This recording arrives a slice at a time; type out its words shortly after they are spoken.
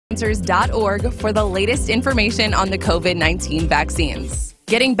Answers.org for the latest information on the COVID-19 vaccines.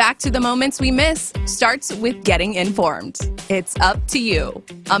 Getting back to the moments we miss starts with getting informed. It's up to you.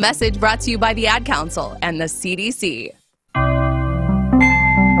 A message brought to you by the Ad Council and the CDC.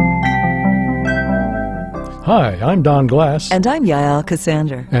 Hi, I'm Don Glass. And I'm Yael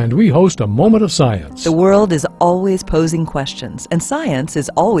Cassander. And we host A Moment of Science. The world is always posing questions, and science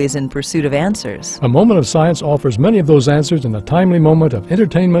is always in pursuit of answers. A Moment of Science offers many of those answers in a timely moment of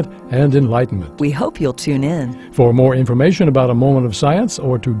entertainment and enlightenment. We hope you'll tune in. For more information about A Moment of Science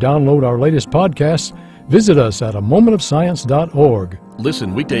or to download our latest podcasts, visit us at amomentofscience.org.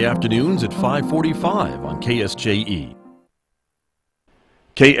 Listen weekday afternoons at 5:45 on KSJE.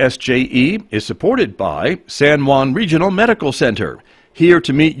 KSJE is supported by San Juan Regional Medical Center, here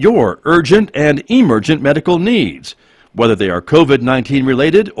to meet your urgent and emergent medical needs, whether they are COVID-19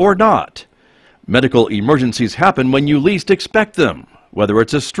 related or not. Medical emergencies happen when you least expect them, whether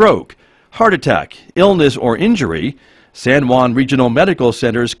it's a stroke, heart attack, illness, or injury. San Juan Regional Medical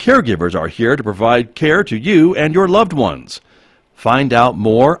Center's caregivers are here to provide care to you and your loved ones. Find out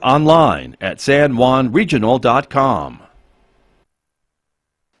more online at sanjuanregional.com.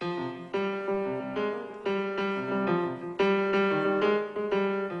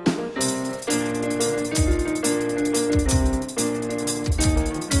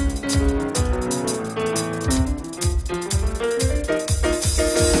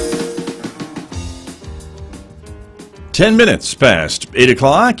 Ten minutes past 8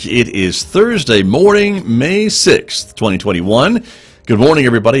 o'clock. It is Thursday morning, May 6th, 2021. Good morning,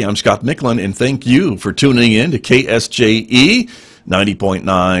 everybody. I'm Scott Michlin, and thank you for tuning in to KSJE 90.9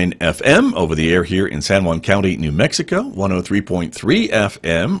 FM over the air here in San Juan County, New Mexico, 103.3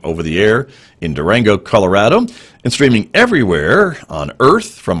 FM over the air in Durango, Colorado, and streaming everywhere on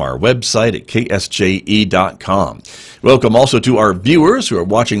Earth from our website at ksje.com. Welcome also to our viewers who are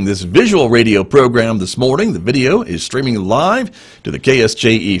watching this visual radio program this morning. The video is streaming live to the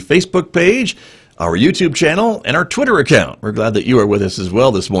KSJE Facebook page, our YouTube channel, and our Twitter account. We're glad that you are with us as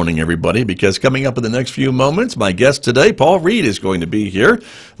well this morning, everybody, because coming up in the next few moments, my guest today, Paul Reed, is going to be here.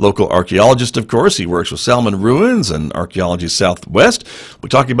 Local archaeologist, of course. He works with Salmon Ruins and Archaeology Southwest. We're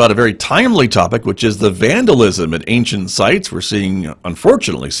talking about a very timely topic, which is the vandalism at ancient sites. We're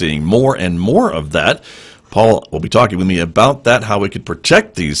unfortunately seeing more and more of that. Paul will be talking with me about that, how we could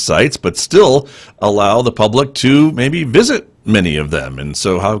protect these sites, but still allow the public to maybe visit many of them. And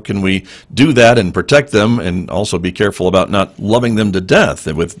so how can we do that and protect them and also be careful about not loving them to death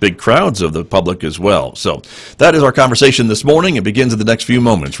and with big crowds of the public as well? So that is our conversation this morning. It begins in the next few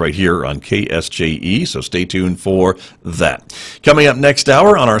moments right here on KSJE, so stay tuned for that. Coming up next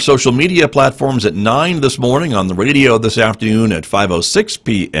hour on our social media platforms at 9 this morning, on the radio this afternoon at 5:06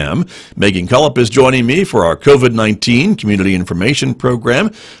 p.m. Megan Cullup is joining me for our COVID-19 Community Information Program.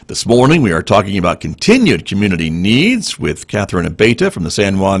 This morning we are talking about continued community needs with Catherine Abeta from the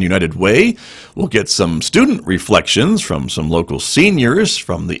San Juan United Way. We'll get some student reflections from some local seniors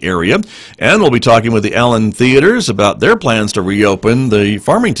from the area, and we'll be talking with the Allen Theaters about their plans to reopen the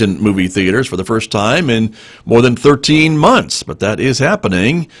Farmington movie theaters for the first time in more than 13 months, but that is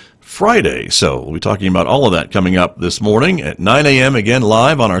happening Friday. So we'll be talking about all of that coming up this morning at 9 a.m. again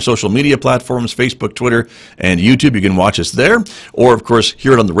live on our social media platforms, Facebook, Twitter, and YouTube. You can watch us there, or of course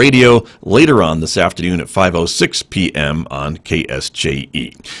hear it on the radio later on this afternoon at 5:06 p.m. on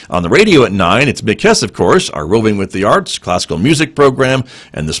KSJE. On the radio at 9, it's Mick Hess, of course, our Roving with the Arts classical music program,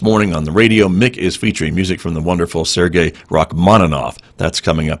 and this morning on the radio, Mick is featuring music from the wonderful Sergei Rachmaninoff. That's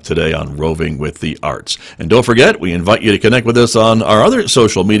coming up today on Roving with the Arts. And don't forget, we invite you to connect with us on our other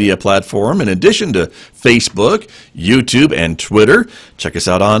social media platform. In addition to Facebook, YouTube, and Twitter, check us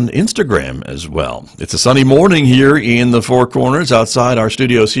out on Instagram as well. It's a sunny morning here in the Four Corners outside our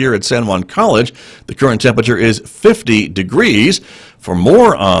studios here at San Juan College. The current temperature is 50 degrees. For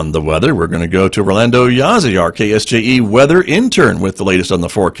more on the weather, we're going to go to Rolando Yazzie, our KSJE weather intern, with the latest on the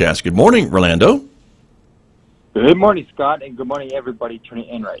forecast. Good morning, Rolando. Good morning, Scott, and good morning, everybody tuning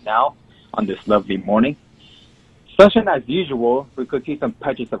in right now on this lovely morning. Sunshine as usual, we could see some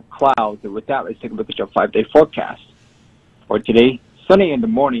patches of clouds, and with that, let's take a look at your 5-day forecast. For today, sunny in the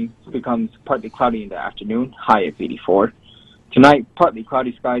morning, becomes partly cloudy in the afternoon, high of 84. Tonight, partly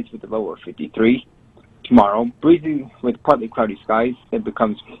cloudy skies with a low of 53. Tomorrow, breezy with partly cloudy skies, then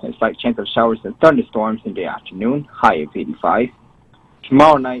becomes a slight chance of showers and thunderstorms in the afternoon, high of 85.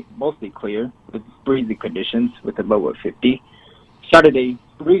 Tomorrow night, mostly clear with breezy conditions with a low of 50. Saturday,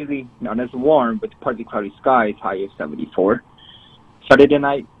 breezy, not as warm, with partly cloudy skies, high of 74. Saturday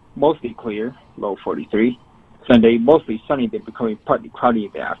night, mostly clear, low 43. Sunday, mostly sunny, then becoming partly cloudy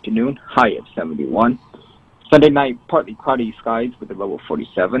in the afternoon, high of 71. Sunday night, partly cloudy skies with a low of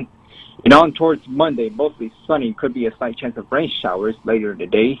 47. And on towards Monday, mostly sunny, could be a slight chance of rain showers later in the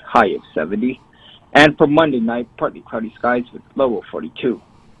day, high of 70. And for Monday night, partly cloudy skies with low of 42.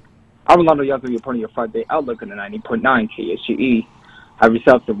 I'm Rolando Yazoo, reporting your 5-day outlook on the 90.9 KSJE. Have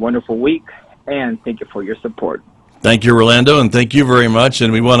yourselves a wonderful week, and thank you for your support. Thank you, Rolando, and thank you very much.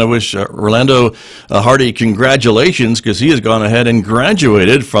 And we want to wish Rolando a hearty congratulations because he has gone ahead and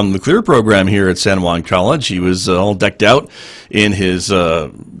graduated from the CLEAR program here at San Juan College. He was all decked out in his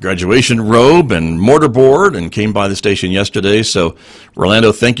graduation robe and mortarboard and came by the station yesterday. So,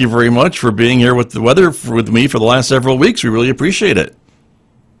 Rolando, thank you very much for being here with the weather with me for the last several weeks. We really appreciate it.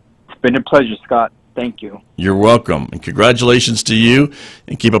 It's been a pleasure, Scott. Thank you. You're welcome, and congratulations to you,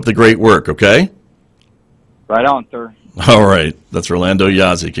 and keep up the great work, okay? Right on, sir. All right. That's Rolando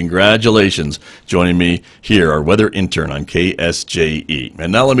Yazzie. Congratulations joining me here, our weather intern on KSJE. And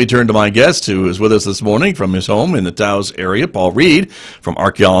now let me turn to my guest who is with us this morning from his home in the Taos area, Paul Reed from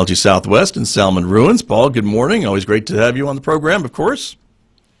Archaeology Southwest and Salmon Ruins. Paul, good morning. Always great to have you on the program, of course.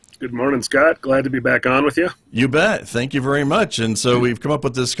 Good morning, Scott. Glad to be back on with you. You bet. Thank you very much. And so we've come up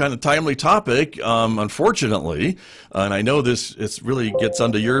with this kind of timely topic, unfortunately, and I know it really gets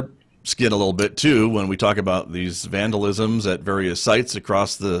under your skin a little bit too when we talk about these vandalisms at various sites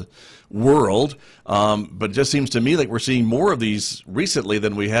across the world, but it just seems to me like we're seeing more of these recently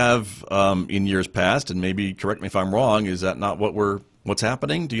than we have in years past. And maybe correct me if I'm wrong, is that not what's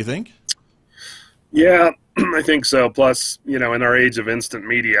happening, do you think? Yeah, I think so. Plus, in our age of instant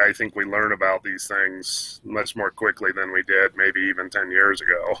media, I think we learn about these things much more quickly than we did maybe even 10 years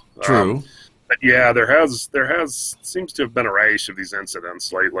ago. True. But yeah, there seems to have been a rash of these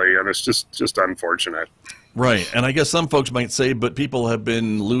incidents lately, and it's just unfortunate. Right, and I guess some folks might say, but people have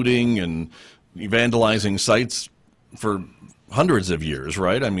been looting and vandalizing sites for hundreds of years,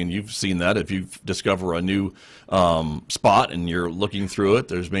 right? I mean, you've seen that. If you discover a new spot and you're looking through it,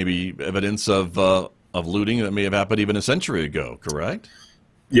 there's maybe evidence of looting that may have happened even a century ago, correct?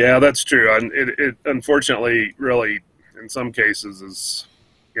 Yeah, that's true. And it unfortunately really, in some cases, is...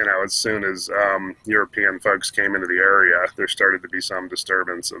 as soon as European folks came into the area, there started to be some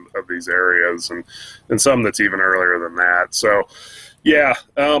disturbance of these areas, and some that's even earlier than that. So, yeah,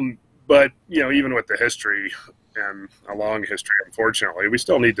 but, even with the history and a long history, unfortunately, we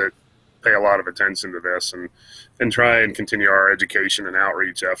still need to pay a lot of attention to this and try and continue our education and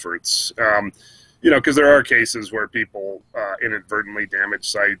outreach efforts. Because there are cases where people inadvertently damage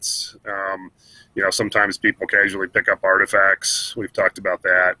sites. Sometimes people casually pick up artifacts. We've talked about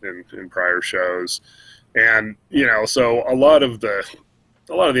that in prior shows. And, so a lot of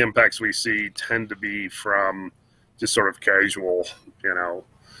the impacts we see tend to be from just sort of casual,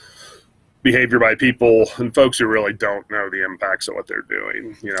 behavior by people and folks who really don't know the impacts of what they're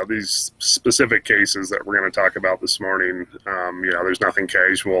doing. These specific cases that we're going to talk about this morning, there's nothing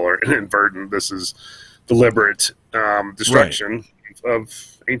casual or inadvertent. This is deliberate destruction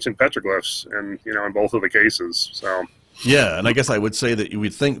of ancient petroglyphs, and in both of the cases. So yeah, and I guess I would say that you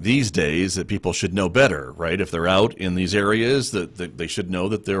would think these days that people should know better, right? If they're out in these areas, that they should know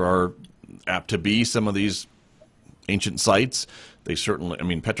that there are apt to be some of these ancient sites. They certainly, I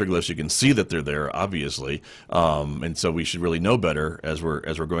mean, petroglyphs, you can see that they're there, obviously, and so we should really know better as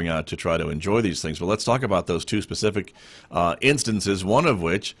we're going out to try to enjoy these things. But let's talk about those two specific instances, one of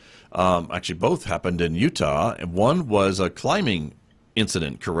which actually both happened in Utah, and one was a climbing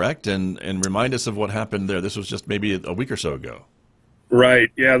incident, correct? And remind us of what happened there. This was just maybe a week or so ago.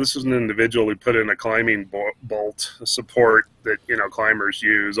 Right. Yeah, this was an individual who put in a climbing bolt, a support that, climbers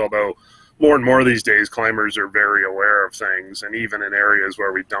use, although more and more these days, climbers are very aware of things, and even in areas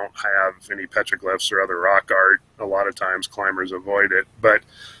where we don't have any petroglyphs or other rock art, a lot of times climbers avoid it. But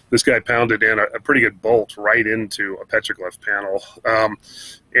this guy pounded in a pretty good bolt right into a petroglyph panel,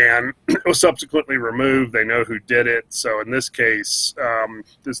 and it was subsequently removed. They know who did it. So in this case,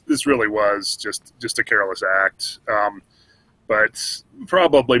 this really was just a careless act. But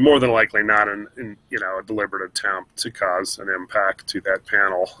probably more than likely not a deliberate attempt to cause an impact to that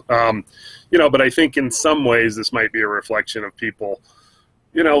panel. But I think in some ways this might be a reflection of people,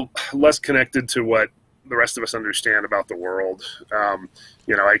 less connected to what the rest of us understand about the world.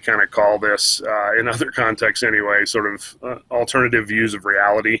 I kind of call this, in other contexts anyway, sort of alternative views of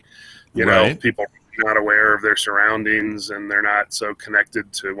reality. Right. People are not aware of their surroundings, and they're not so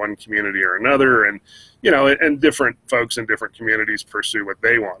connected to one community or another. And and different folks in different communities pursue what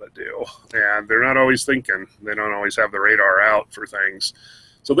they want to do, and they're not always thinking. They don't always have the radar out for things.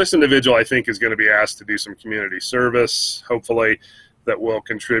 So this individual, I think, is going to be asked to do some community service, hopefully, that will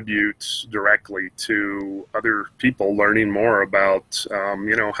contribute directly to other people learning more about,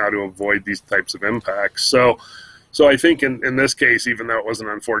 you know, how to avoid these types of impacts. So I think in this case, even though it was an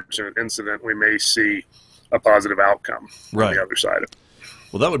unfortunate incident, we may see a positive outcome on the other side of it.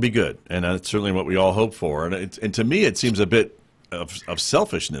 Well, that would be good, and that's certainly what we all hope for. And to me, it seems a bit of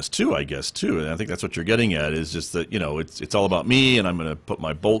selfishness too, I guess, too. And I think that's what you're getting at, is just that, you know, it's all about me, and I'm going to put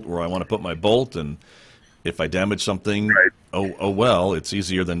my bolt where I want to put my bolt, and if I damage something, oh well, it's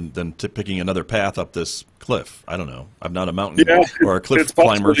easier than picking another path up this cliff. I don't know. I'm not a mountain or a cliff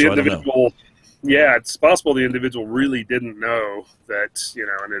climber, so I don't know. Yeah, it's possible the individual really didn't know that, you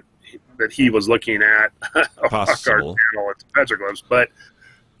know, and that he was looking at a rock art panel at the petroglyphs, but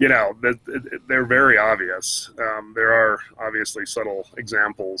you know, they're very obvious. There are obviously subtle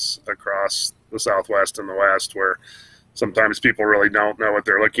examples across the Southwest and the West where sometimes people really don't know what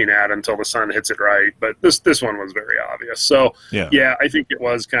they're looking at until the sun hits it right. But this one was very obvious. So, yeah, I think it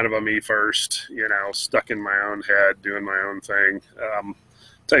was kind of a me first, you know, stuck in my own head, doing my own thing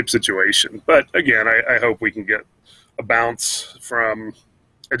type situation. But again, I hope we can get a bounce from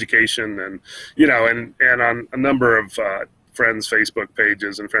education and, you know, and on a number of friends' Facebook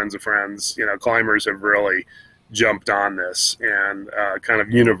pages and friends of friends, you know, climbers have really jumped on this and kind of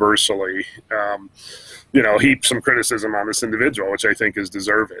universally, you know, heaped some criticism on this individual, which I think is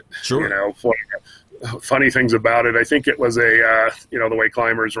deserved. Sure. You know, funny things about it, I think it was a, you know, the way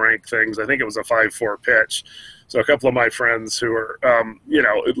climbers rank things, I think it was a 5-4 pitch. So a couple of my friends who are, you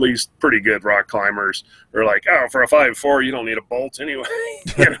know, at least pretty good rock climbers are like, oh, for a 5-4, you don't need a bolt anyway.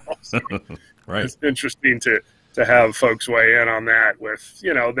 You know, so right. It's interesting to have folks weigh in on that with,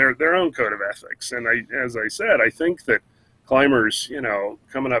 you know, their own code of ethics. And as I said, I think that climbers, you know,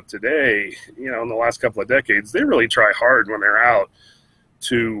 coming up today, you know, in the last couple of decades, they really try hard when they're out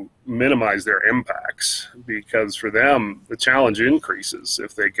to minimize their impacts, because for them, the challenge increases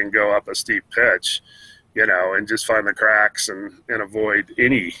if they can go up a steep pitch, you know, and just find the cracks and avoid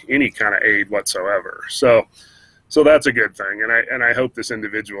any kind of aid whatsoever. So that's a good thing, and I hope this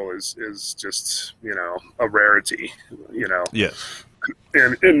individual is just, you know, a rarity, you know. Yes.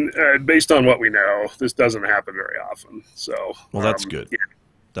 And based on what we know, this doesn't happen very often. So well, that's good. Yeah.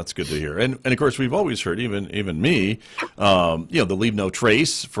 That's good to hear. And of course, we've always heard, even me, you know, the leave no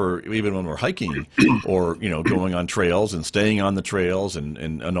trace for even when we're hiking or, you know, going on trails and staying on the trails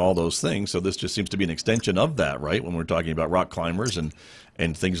and all those things. So this just seems to be an extension of that, right? When we're talking about rock climbers and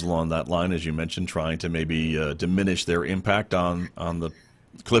things along that line, as you mentioned, trying to maybe diminish their impact on the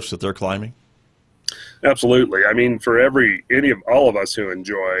cliffs that they're climbing. Absolutely. I mean, for all of us who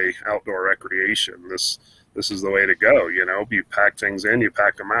enjoy outdoor recreation, this is the way to go. You know, you pack things in, you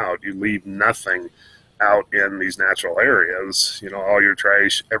pack them out. You leave nothing out in these natural areas. You know, all your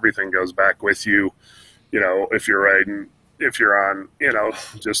trash, everything goes back with you. You know, if you're on, you know,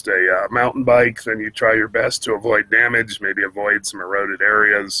 just a mountain bike, then you try your best to avoid damage, maybe avoid some eroded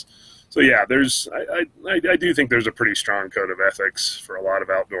areas. So yeah, I do think there's a pretty strong code of ethics for a lot of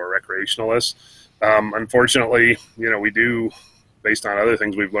outdoor recreationalists. Unfortunately, you know, we do, based on other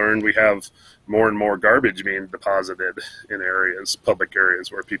things we've learned, we have more and more garbage being deposited in areas, public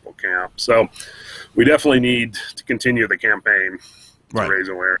areas where people camp. So we definitely need to continue the campaign to raise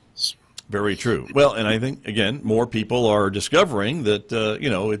awareness. Very true. Well, and I think, again, more people are discovering that, you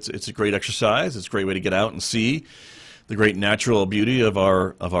know, it's a great exercise. It's a great way to get out and see the great natural beauty of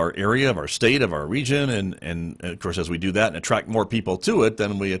our area, of our state, of our region. And of course, as we do that and attract more people to it,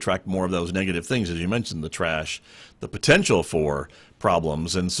 then we attract more of those negative things, as you mentioned, the trash, the potential for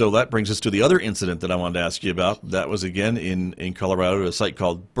problems. And so that brings us to the other incident that I wanted to ask you about. That was, again, in Colorado, a site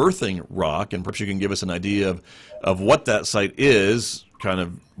called Birthing Rock. And perhaps you can give us an idea of what that site is, kind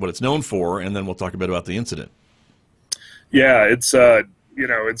of what it's known for, and then we'll talk a bit about the incident. Yeah, it's, you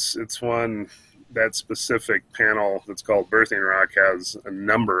know, it's one... That specific panel that's called Birthing Rock has a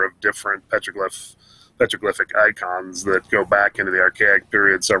number of different petroglyphic icons that go back into the Archaic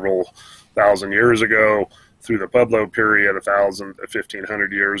period several thousand years ago, through the Pueblo period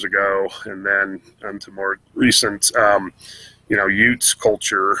 1,500 years ago, and then into more recent, you know, Utes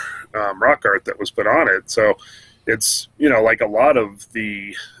culture rock art that was put on it. So it's, you know, like a lot of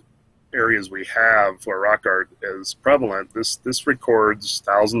the areas we have where rock art is prevalent, this records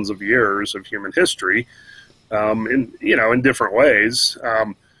thousands of years of human history, in different ways.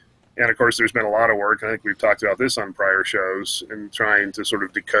 And of course, there's been a lot of work, I think we've talked about this on prior shows, in trying to sort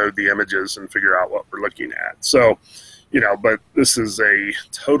of decode the images and figure out what we're looking at. So, you know, but this is a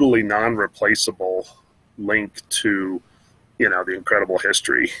totally non-replaceable link to, you know, the incredible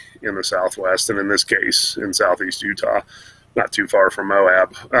history in the Southwest, and in this case, in Southeast Utah. not too far from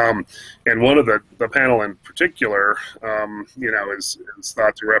Moab. And one of the panel in particular, you know, is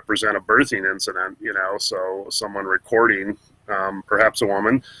thought to represent a birthing incident, you know, so someone recording, perhaps a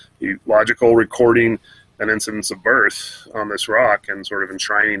woman, logical recording an incidence of birth on this rock and sort of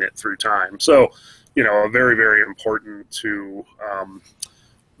enshrining it through time. So, you know, very, very important to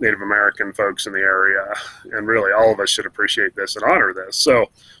Native American folks in the area, and really all of us should appreciate this and honor this. So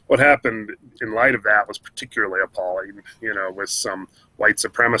what happened in light of that was particularly appalling, you know, with some white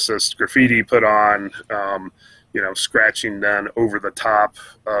supremacist graffiti put on, you know, scratching done over the top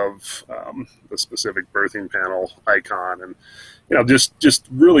of the specific birthing panel icon, and, you know, just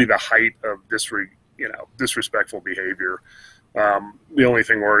really the height of disrespectful behavior. The only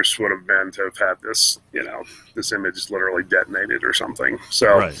thing worse would have been to have had this, you know, this image literally detonated or something.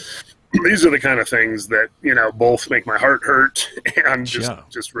 So right. These are the kind of things that, you know, both make my heart hurt and just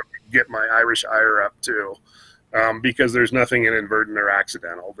really get my Irish ire up too. Because there's nothing inadvertent or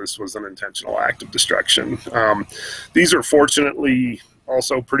accidental. This was an intentional act of destruction. These are fortunately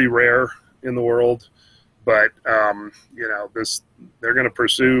also pretty rare in the world, but, you know, they're going to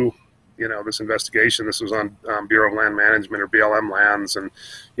pursue, you know, this investigation. This was on Bureau of Land Management, or BLM lands, and,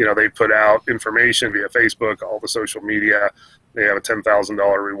 you know, they put out information via Facebook, all the social media. They have a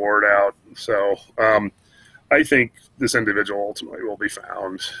 $10,000 reward out. So I think this individual ultimately will be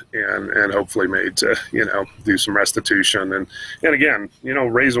found and hopefully made to, you know, do some restitution and again, you know,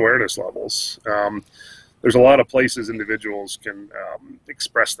 raise awareness levels. There's a lot of places individuals can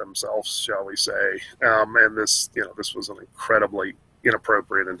express themselves, shall we say, and this, you know, this was an incredibly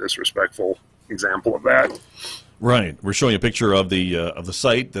inappropriate and disrespectful example of that. Right. We're showing a picture of the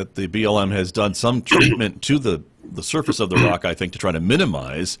site that the BLM has done some treatment to the surface of the rock, I think, to try to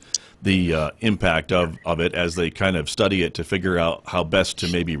minimize the impact of it as they kind of study it to figure out how best to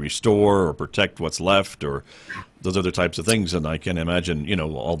maybe restore or protect what's left or those other types of things. And I can imagine, you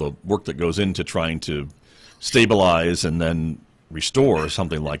know, all the work that goes into trying to stabilize and then restore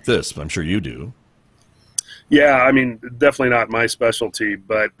something like this. I'm sure you do. Yeah, I mean, definitely not my specialty,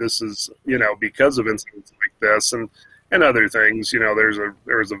 but this is, you know, because of incidents like this and other things, you know, there's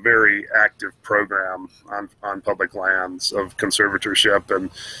a very active program on public lands of conservatorship,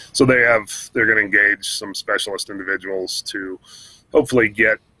 and so they're going to engage some specialist individuals to hopefully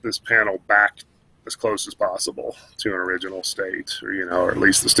get this panel back as close as possible to an original state, or, you know, or at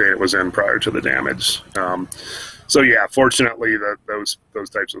least the state it was in prior to the damage. So yeah, fortunately those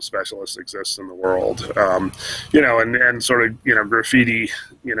types of specialists exist in the world. You know, and sort of, you know, graffiti,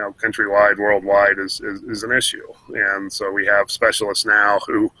 you know, countrywide, worldwide is an issue. And so we have specialists now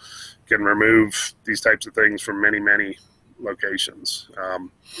who can remove these types of things from many, many locations.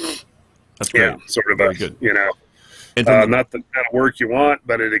 That's great. Yeah, sort of very good. You know, not the kind of work you want,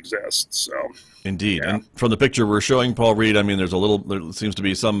 but it exists. So indeed. Yeah. And from the picture we're showing, Paul Reed, I mean, there seems to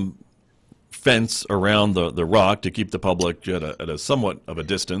be some fence around the rock to keep the public at a somewhat of a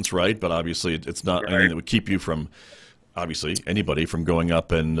distance, right? But obviously it's not anything that would keep you from, obviously, anybody from going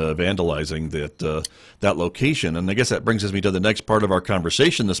up and vandalizing that location. And I guess that brings me to the next part of our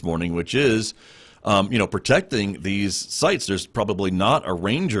conversation this morning, which is, you know, protecting these sites. There's probably not a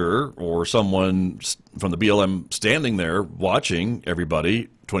ranger or someone from the BLM standing there watching everybody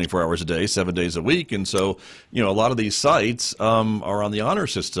 24 hours a day, 7 days a week. And so, you know, a lot of these sites are on the honor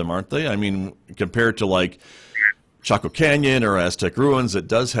system, aren't they? I mean, compared to like Chaco Canyon or Aztec Ruins, it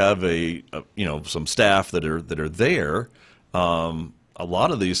does have you know, some staff that are there. A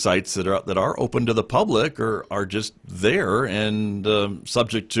lot of these sites that are open to the public are just there and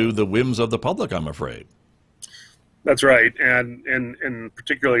subject to the whims of the public, I'm afraid. That's right, and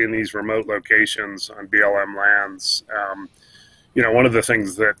particularly in these remote locations on BLM lands, you know, one of the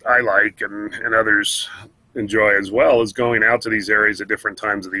things that I like and others enjoy as well is going out to these areas at different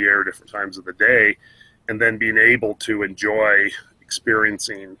times of the year, different times of the day, and then being able to enjoy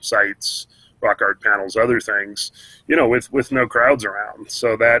experiencing sites, rock art panels, other things, you know, with no crowds around.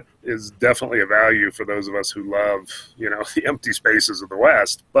 So that is definitely a value for those of us who love, you know, the empty spaces of the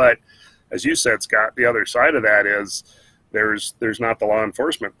West. But as you said, Scott, the other side of that is there's not the law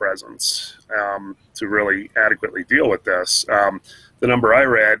enforcement presence to really adequately deal with this. The number I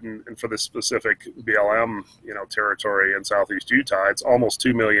read, and for the specific BLM, you know, territory in southeast Utah, it's almost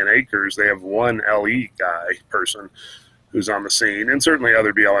 2 million acres. They have one LE person who's on the scene, and certainly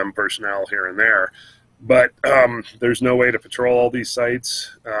other BLM personnel here and there. But there's no way to patrol all these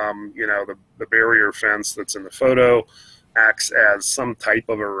sites. You know, the barrier fence that's in the photo acts as some type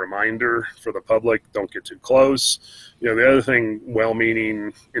of a reminder for the public, don't get too close. You know, the other thing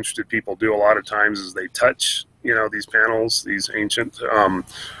well-meaning, interested people do a lot of times is they touch, you know, these panels, these ancient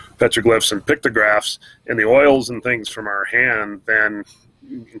petroglyphs and pictographs, and the oils and things from our hand then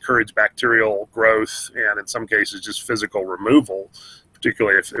encourage bacterial growth and in some cases just physical removal,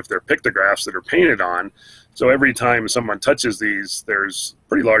 particularly if they're pictographs that are painted on. So every time someone touches these, there's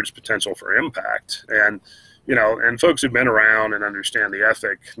pretty large potential for impact. And and folks who've been around and understand the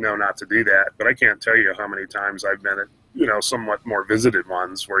ethic know not to do that. But I can't tell you how many times I've been at somewhat more visited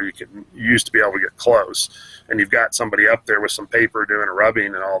ones where you used to be able to get close, and you've got somebody up there with some paper doing a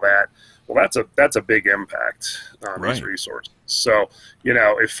rubbing and all that. Well, that's a big impact on these resources. So,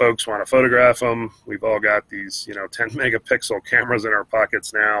 if folks want to photograph them, we've all got these, 10 megapixel cameras in our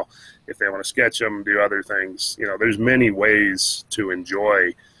pockets now. If they want to sketch them, do other things, there's many ways to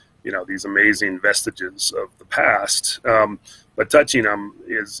enjoy, these amazing vestiges of the past. But touching them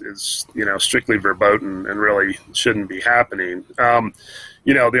is strictly verboten and really shouldn't be happening.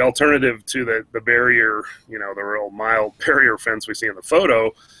 The alternative to the barrier, the real mild barrier fence we see in the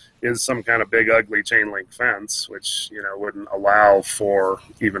photo is some kind of big ugly chain link fence, which wouldn't allow for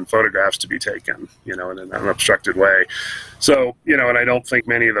even photographs to be taken in an unobstructed way. So and I don't think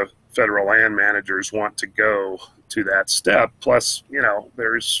many of the federal land managers want to go to that step. Plus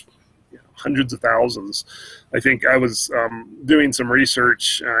there's hundreds of thousands. I think I was doing some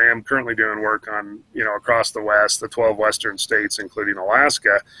research. I am currently doing work on across the West, the 12 western states, including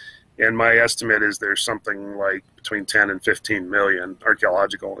Alaska. And my estimate is there's something like between 10 and 15 million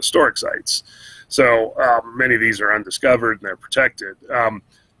archaeological and historic sites. So many of these are undiscovered and they're protected.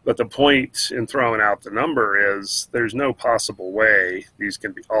 But the point in throwing out the number is there's no possible way these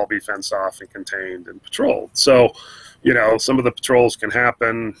can all be fenced off and contained and patrolled. So, some of the patrols can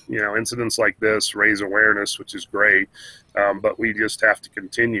happen, incidents like this raise awareness, which is great. But we just have to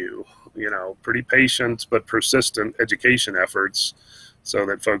continue, pretty patient but persistent education efforts so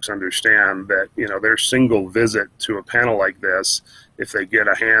that folks understand that, their single visit to a panel like this, if they get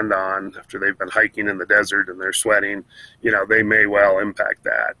a hand on after they've been hiking in the desert and they're sweating, they may well impact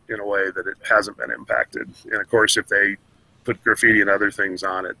that in a way that it hasn't been impacted. And of course, if they put graffiti and other things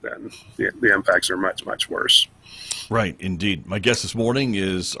on it, then the impacts are much, much worse. Right, indeed. My guest this morning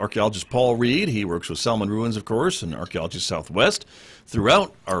is archaeologist Paul Reed. He works with Salmon Ruins, of course, and Archaeology Southwest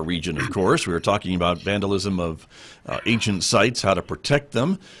throughout our region, of course. We were talking about vandalism of ancient sites, how to protect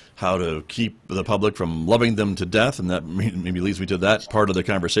them, how to keep the public from loving them to death, and that maybe leads me to that part of the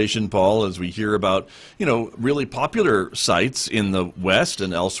conversation, Paul, as we hear about, really popular sites in the West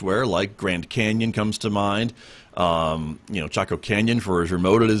and elsewhere, like Grand Canyon comes to mind. Chaco Canyon, for as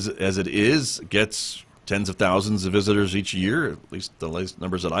remote as it is, gets tens of thousands of visitors each year, at least the latest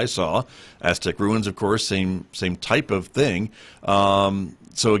numbers that I saw. Aztec Ruins, of course, same type of thing.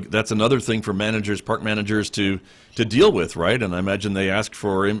 So that's another thing for managers, park managers to deal with, right? And I imagine they ask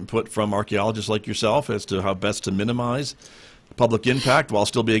for input from archaeologists like yourself as to how best to minimize public impact while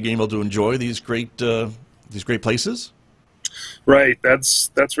still being able to enjoy these great places. Right.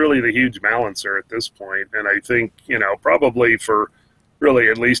 That's really the huge balancer at this point. And I think, probably for really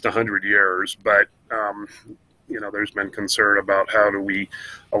at least 100 years, but there's been concern about how do we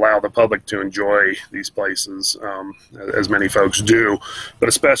allow the public to enjoy these places, as many folks do, but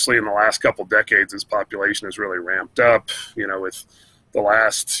especially in the last couple decades as population has really ramped up, with the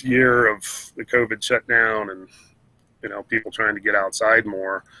last year of the COVID shutdown and, people trying to get outside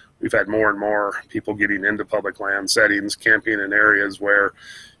more. We've had more and more people getting into public land settings, camping in areas where,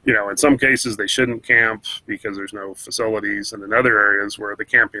 in some cases they shouldn't camp because there's no facilities, and in other areas where the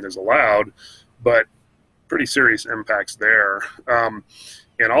camping is allowed, but pretty serious impacts there.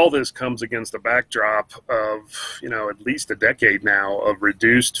 And all this comes against the backdrop of, at least a decade now of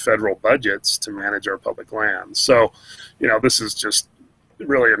reduced federal budgets to manage our public lands. So, this is just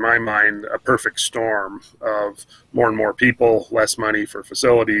really, in my mind, a perfect storm of more and more people, less money for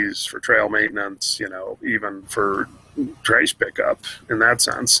facilities, for trail maintenance, even for trash pickup in that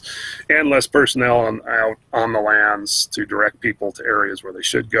sense, and less personnel out on the lands to direct people to areas where they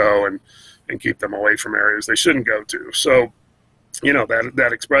should go and keep them away from areas they shouldn't go to. So,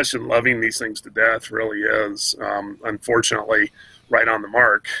 that expression, loving these things to death, really is, unfortunately, right on the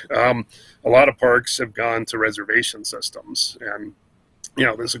mark. A lot of parks have gone to reservation systems, and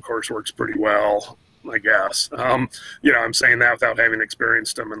this, of course, works pretty well, I guess. I'm saying that without having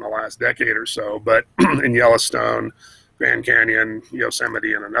experienced them in the last decade or so, but in Yellowstone, Grand Canyon,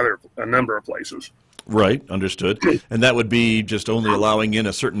 Yosemite, and a number of places. Right, understood. And that would be just only allowing in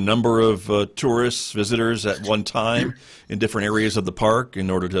a certain number of tourists, visitors at one time in different areas of the park in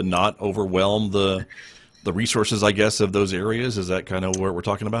order to not overwhelm the resources, I guess, of those areas. Is that kind of what we're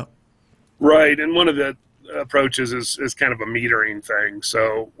talking about? Right, and one of the approaches is kind of a metering thing.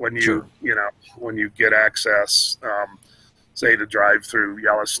 So when you when you get access, say to drive through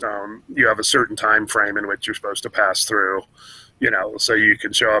Yellowstone, you have a certain time frame in which you're supposed to pass through, so you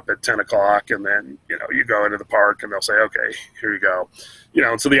can show up at 10 o'clock and then, you go into the park and they'll say, okay, here you go.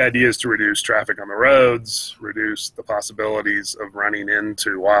 And so the idea is to reduce traffic on the roads, reduce the possibilities of running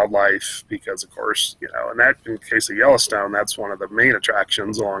into wildlife, because of course, and that, in the case of Yellowstone, that's one of the main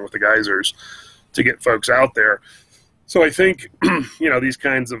attractions along with the geysers to get folks out there. So I think, these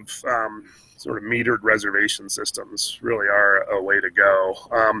kinds of sort of metered reservation systems really are a way to go.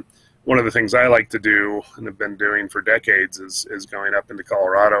 One of the things I like to do and have been doing for decades is going up into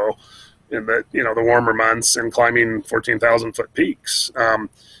Colorado in the the warmer months and climbing 14,000-foot peaks.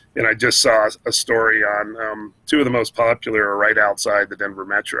 And I just saw a story on two of the most popular are right outside the Denver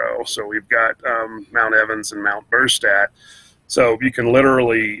metro. So we've got Mount Evans and Mount Burstad. So you can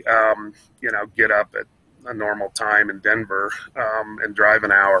literally get up at a normal time in Denver and drive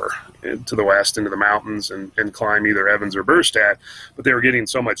an hour to the west into the mountains and climb either Evans or Burstad. But they were getting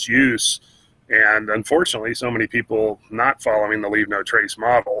so much use, and unfortunately so many people not following the leave no trace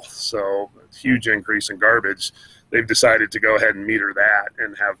model, so huge increase in garbage. They've decided to go ahead and meter that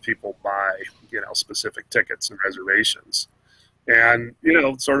and have people buy specific tickets and reservations, and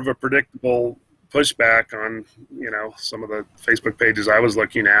sort of a predictable pushback on some of the Facebook pages I was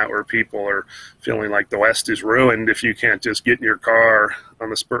looking at, where people are feeling like the West is ruined if you can't just get in your car on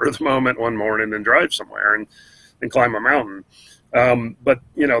the spur of the moment one morning and drive somewhere and climb a mountain. But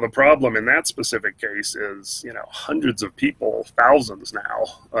the problem in that specific case is hundreds of people, thousands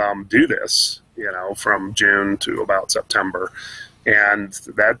now, do this from June to about September, and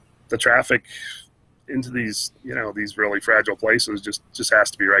that the traffic into these these really fragile places just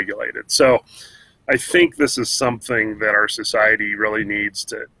has to be regulated. So I think this is something that our society really needs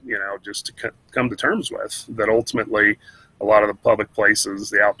to, just to come to terms with, that ultimately a lot of the public places,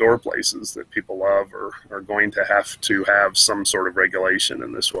 the outdoor places that people love are going to have some sort of regulation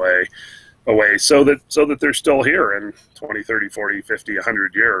in this way, so that they're still here in 20, 30, 40, 50,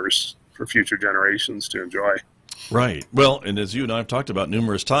 100 years for future generations to enjoy. Right. Well, and as you and I have talked about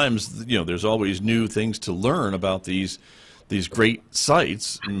numerous times, there's always new things to learn about these great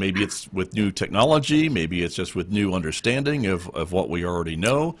sites. Maybe it's with new technology, maybe it's just with new understanding of what we already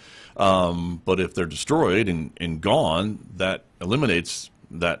know. But if they're destroyed and gone, that eliminates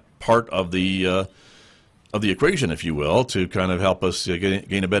that part of the equation, if you will, to kind of help us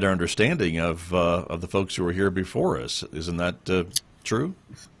gain a better understanding of the folks who were here before us. Isn't that true?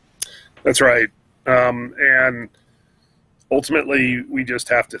 That's right. And ultimately, we just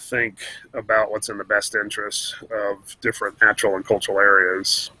have to think about what's in the best interest of different natural and cultural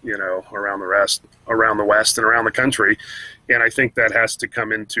areas, around the West and around the country. And I think that has to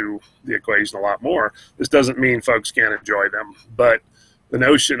come into the equation a lot more. This doesn't mean folks can't enjoy them, but the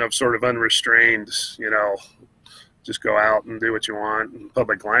notion of sort of unrestrained, just go out and do what you want in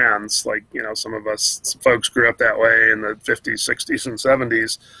public lands, like, some folks grew up that way in the 50s, 60s, and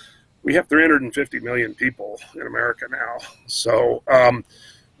 70s. We have 350 million people in America now. So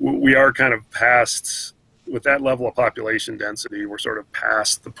we are kind of past, with that level of population density, we're sort of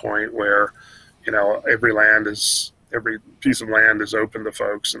past the point where, every piece of land is open to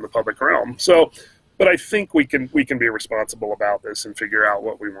folks in the public realm. So, but I think we can be responsible about this and figure out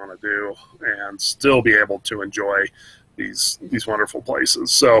what we want to do and still be able to enjoy these wonderful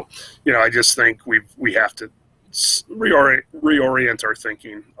places. So, I just think we have to reorient our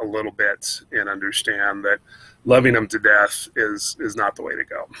thinking a little bit and understand that loving them to death is not the way to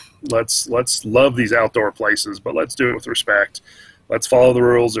go. Let's love these outdoor places, but let's do it with respect. Let's follow the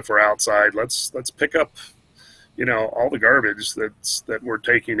rules if we're outside. Let's pick up, all the garbage that we're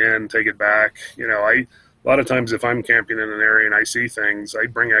taking in, take it back. A lot of times if I'm camping in an area and I see things, I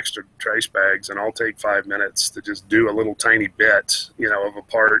bring extra trash bags and I'll take 5 minutes to just do a little tiny bit, of a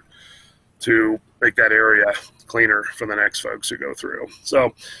part to make that area cleaner for the next folks who go through.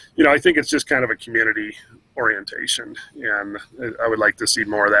 So, I think it's just kind of a community orientation, and I would like to see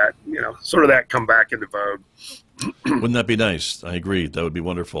more of that, sort of that come back into vogue. Wouldn't that be nice? I agree. That would be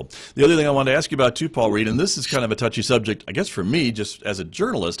wonderful. The other thing I wanted to ask you about too, Paul Reed, and this is kind of a touchy subject, I guess for me, just as a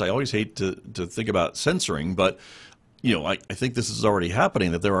journalist, I always hate to think about censoring, but, I think this is already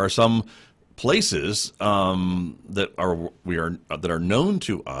happening, that there are some places that are known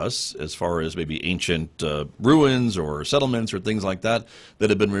to us as far as maybe ancient ruins or settlements or things like that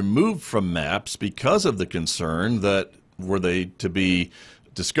have been removed from maps because of the concern that were they to be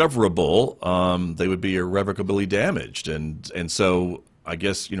discoverable, they would be irrevocably damaged, and so I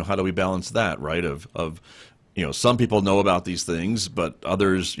guess how do we balance that, right? Of some people know about these things, but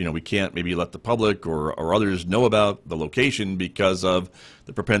others, we can't maybe let the public or others know about the location because of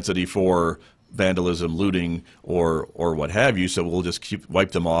the propensity for vandalism, looting, or what have you. So we'll just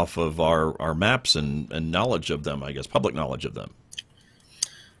wipe them off of our maps and knowledge of them, I guess, public knowledge of them.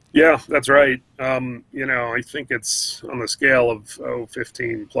 Yeah, that's right. You know, I think it's on the scale of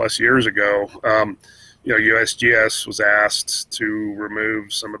 15 plus years ago. You know, USGS was asked to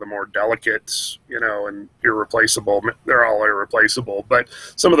remove some of the more delicate, you know, and irreplaceable, they're all irreplaceable, but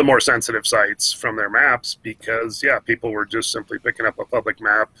some of the more sensitive sites from their maps because, yeah, people were just simply picking up a public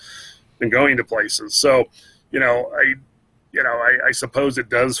map and going to places. So, you know, I suppose it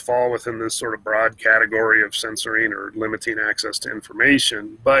does fall within this sort of broad category of censoring or limiting access to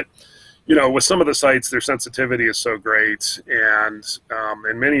information, but you know, with some of the sites, their sensitivity is so great, and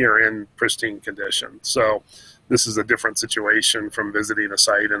many are in pristine condition. So this is a different situation from visiting a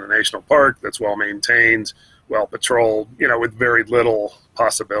site in a national park that's well maintained, well patrolled, you know, with very little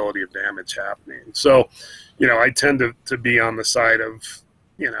possibility of damage happening. So, you know, I tend to be on the side of,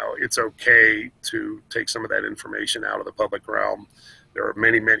 you know, it's okay to take some of that information out of the public realm. There are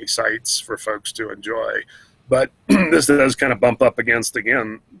many, many sites for folks to enjoy. But this does kind of bump up against,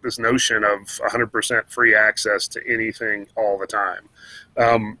 again, this notion of 100% free access to anything all the time.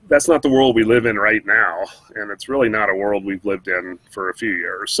 That's not the world we live in right now, and it's really not a world we've lived in for a few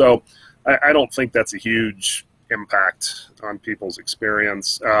years. So I don't think that's a huge impact on people's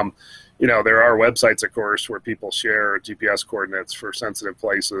experience. You know, there are websites, of course, where people share GPS coordinates for sensitive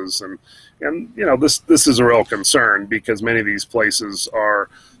places, and you know, this is a real concern because many of these places are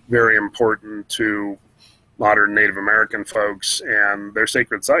very important to modern Native American folks, and they're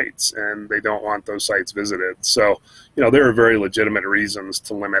sacred sites, and they don't want those sites visited. So, you know, there are very legitimate reasons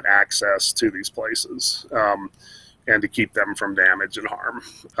to limit access to these places and to keep them from damage and harm.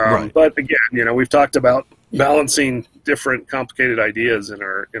 Right. But again, you know, we've talked about balancing different complicated ideas in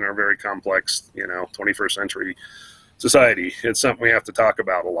our very complex, you know, 21st century society. It's something we have to talk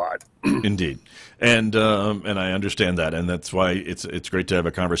about a lot. Indeed, and I understand that, and that's why it's great to have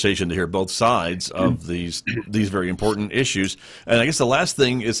a conversation to hear both sides of these very important issues. And I guess the last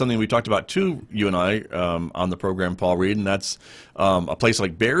thing is something we talked about too, you and I, on the program, Paul Reed, and that's a place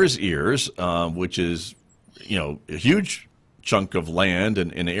like Bears Ears, which is, you know, a huge chunk of land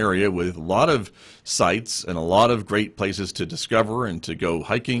and an area with a lot of sites and a lot of great places to discover and to go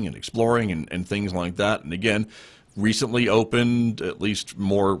hiking and exploring and things like that. And again, recently opened, at least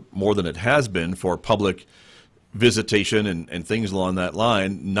more than it has been, for public visitation and things along that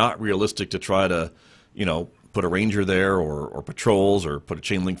line. Not realistic to try to, you know, put a ranger there or patrols or put a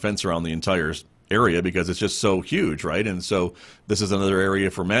chain link fence around the entire area because it's just so huge, right? And so this is another area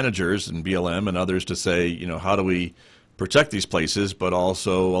for managers and BLM and others to say, you know, how do we protect these places but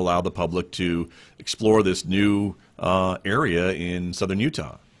also allow the public to explore this new area in southern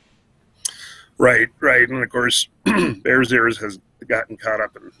Utah? Right. And of course, Bears Ears has gotten caught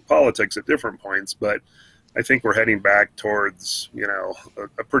up in politics at different points, but I think we're heading back towards, you know,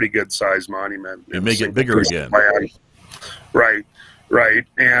 a pretty good sized monument. And make it bigger again. Right.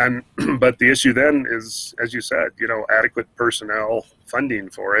 And, but the issue then is, as you said, you know, adequate personnel funding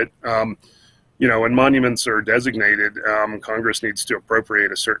for it. You know, when monuments are designated, Congress needs to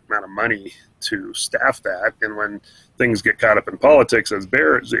appropriate a certain amount of money to staff that. And when things get caught up in politics, as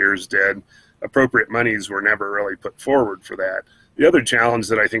Bears Ears did, appropriate monies were never really put forward for that. The other challenge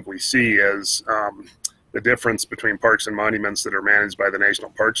that I think we see is the difference between parks and monuments that are managed by the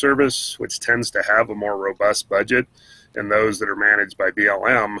National Park Service, which tends to have a more robust budget, and those that are managed by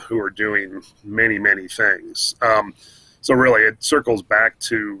BLM, who are doing many, many things. So really, it circles back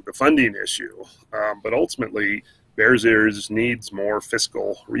to the funding issue. But ultimately, Bears Ears needs more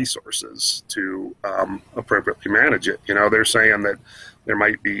fiscal resources to appropriately manage it. You know, they're saying that there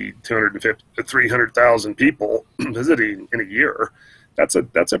might be 250 to 300,000 people visiting in a year. That's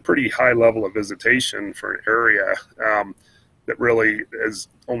a pretty high level of visitation for an area that really has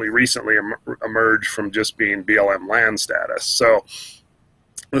only recently emerged from just being BLM land status. So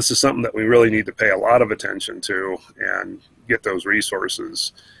this is something that we really need to pay a lot of attention to and get those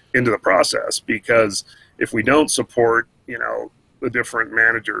resources into the process, because if we don't support, you know, the different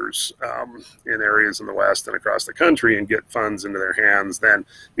managers in areas in the West and across the country and get funds into their hands, then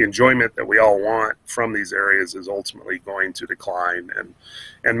the enjoyment that we all want from these areas is ultimately going to decline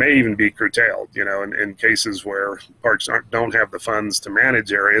and may even be curtailed. You know, in cases where parks don't have the funds to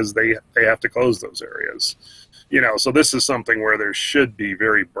manage areas, they have to close those areas. You know, so this is something where there should be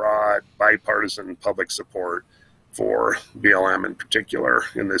very broad bipartisan public support for BLM in particular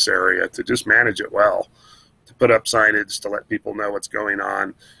in this area to just manage it well, to put up signage to let people know what's going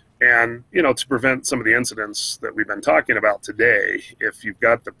on, and, you know, to prevent some of the incidents that we've been talking about today. If you've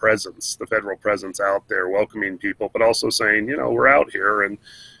got the presence, the federal presence out there welcoming people, but also saying, you know, we're out here and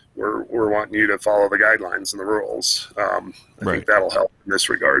we're wanting you to follow the guidelines and the rules. I think that'll help in this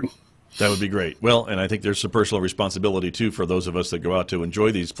regard. That would be great. Well, and I think there's some personal responsibility, too, for those of us that go out to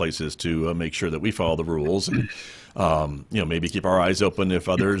enjoy these places to make sure that we follow the rules and, maybe keep our eyes open if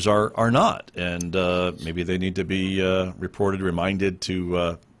others are not. And maybe they need to be reported, reminded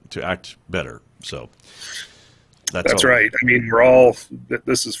to act better. So that's right. I mean,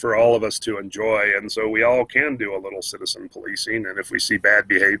 this is for all of us to enjoy. And so we all can do a little citizen policing. And if we see bad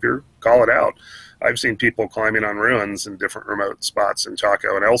behavior, call it out. I've seen people climbing on ruins in different remote spots in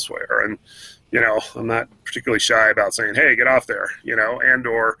Chaco and elsewhere. And, I'm not particularly shy about saying, hey, get off there, and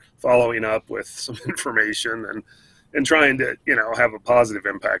or following up with some information and trying to, have a positive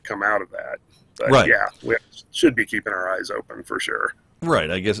impact come out of that. But yeah, we should be keeping our eyes open for sure.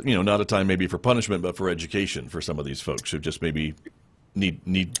 Right. I guess, not a time maybe for punishment, but for education for some of these folks who just maybe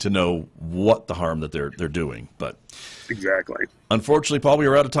need to know what the harm that they're doing. But exactly. Unfortunately, Paul, we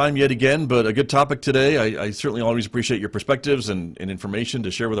are out of time yet again, but a good topic today. I certainly always appreciate your perspectives and information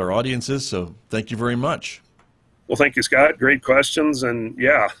to share with our audiences. So thank you very much. Well, thank you, Scott. Great questions. And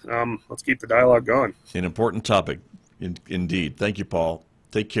yeah, let's keep the dialogue going. An important topic. Indeed. Thank you, Paul.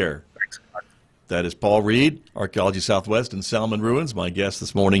 Take care. Thanks, Scott. That is Paul Reed, Archaeology Southwest and Salmon Ruins, my guest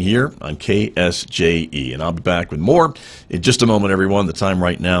this morning here on KSJE. And I'll be back with more in just a moment, everyone. The time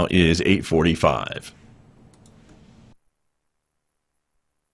right now is 8:45.